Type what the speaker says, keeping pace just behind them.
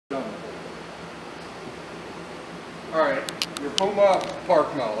Alright, your Puma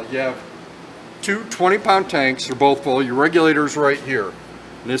park model. You have two 20-pound tanks. They're both full. Your regulator's right here.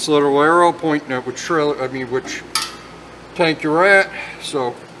 And this little arrow pointing at which tank you're at.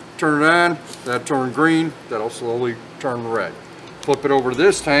 So turn it on, that'll turn green, that'll slowly turn red. Flip it over to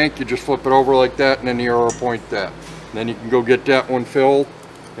this tank, you just flip it over like that, and then the arrow point that. And then you can go get that one filled,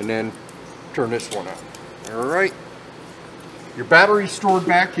 and then turn this one on. Alright. Your battery's stored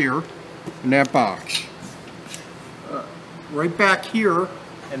back here in that box. Right back here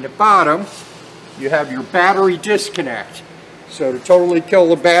in the bottom, you have your battery disconnect. So to totally kill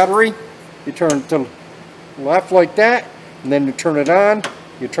the battery, you turn it to the left like that, and then you turn it on,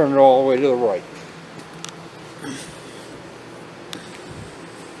 you turn it all the way to the right.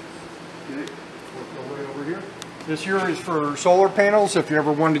 Okay, flip it over here. This here is for solar panels. If you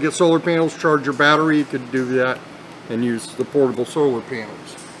ever wanted to get solar panels, charge your battery, you could do that and use the portable solar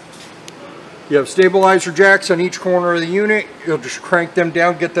panels. You have stabilizer jacks on each corner of the unit. You'll just crank them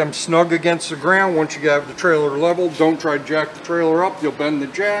down, get them snug against the ground. Once you have the trailer level, don't try to jack the trailer up, you'll bend the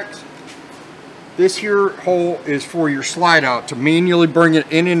jacks. This here hole is for your slide out, to manually bring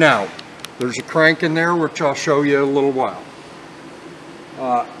it in and out. There's a crank in there, which I'll show you in a little while.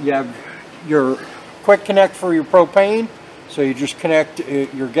 You have your quick connect for your propane, so you just connect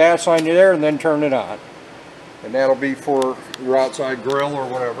your gas line to there and then turn it on. And that'll be for your outside grill or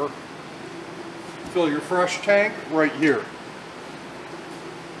whatever. Fill your fresh tank right here.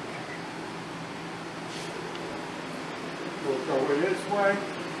 We'll go this way.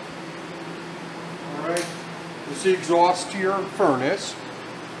 Alright. This is the exhaust to your furnace.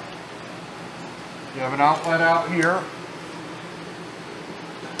 You have an outlet out here.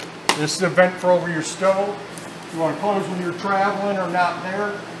 This is a vent for over your stove. You want to close when you're traveling or not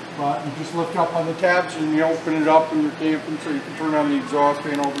there, but you just lift up on the tabs and you open it up when you're camping so you can turn on the exhaust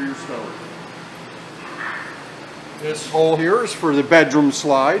fan over your stove. This hole here is for the bedroom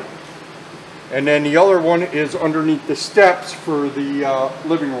slide, and then the other one is underneath the steps for the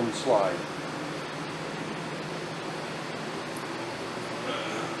living room slide.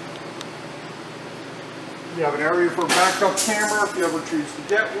 You have an area for a backup camera if you ever choose to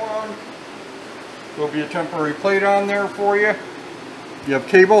get one. There'll be a temporary plate on there for you. You have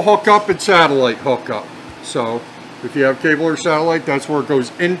cable hookup and satellite hookup. So if you have cable or satellite, that's where it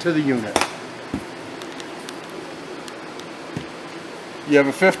goes into the unit. You have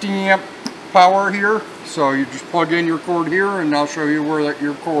a 50 amp power here, so you just plug in your cord here and I'll show you where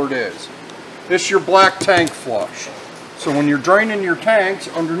your cord is. This is your black tank flush. So when you're draining your tanks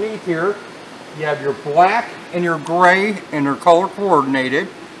underneath here, you have your black and your gray and they're color coordinated.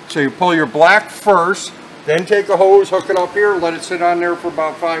 So you pull your black first, then take a hose, hook it up here, let it sit on there for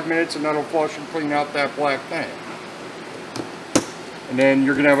about 5 minutes and that'll flush and clean out that black tank. And then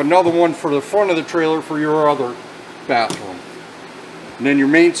you're going to have another one for the front of the trailer for your other bathroom. And then your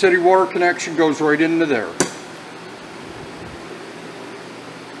main city water connection goes right into there.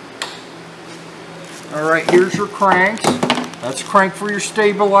 Alright, here's your cranks. That's a crank for your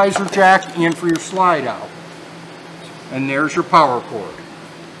stabilizer jack and for your slide out. And there's your power cord.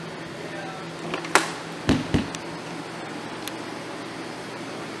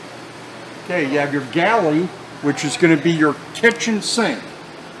 Okay, you have your galley, which is going to be your kitchen sink.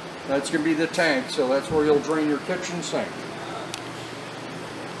 That's going to be the tank, so that's where you'll drain your kitchen sink.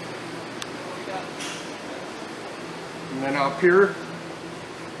 And then up here,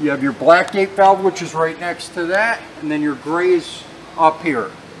 you have your black gate valve, which is right next to that, and then your gray's up here.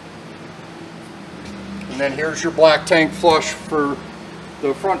 And then here's your black tank flush for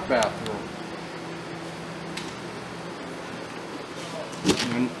the front bathroom.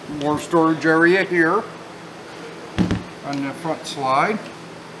 And more storage area here on the front slide.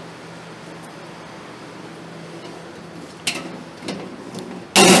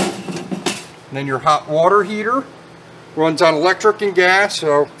 And then your hot water heater. Runs on electric and gas,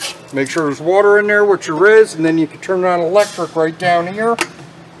 so make sure there's water in there, which there is, and then you can turn it on electric right down here.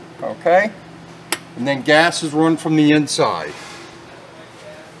 Okay? And then gas is run from the inside.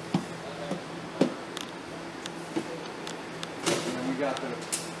 And then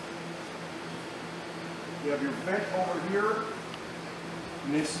you have your vent over here,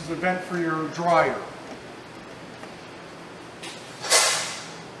 and this is the vent for your dryer.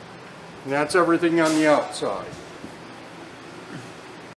 And that's everything on the outside.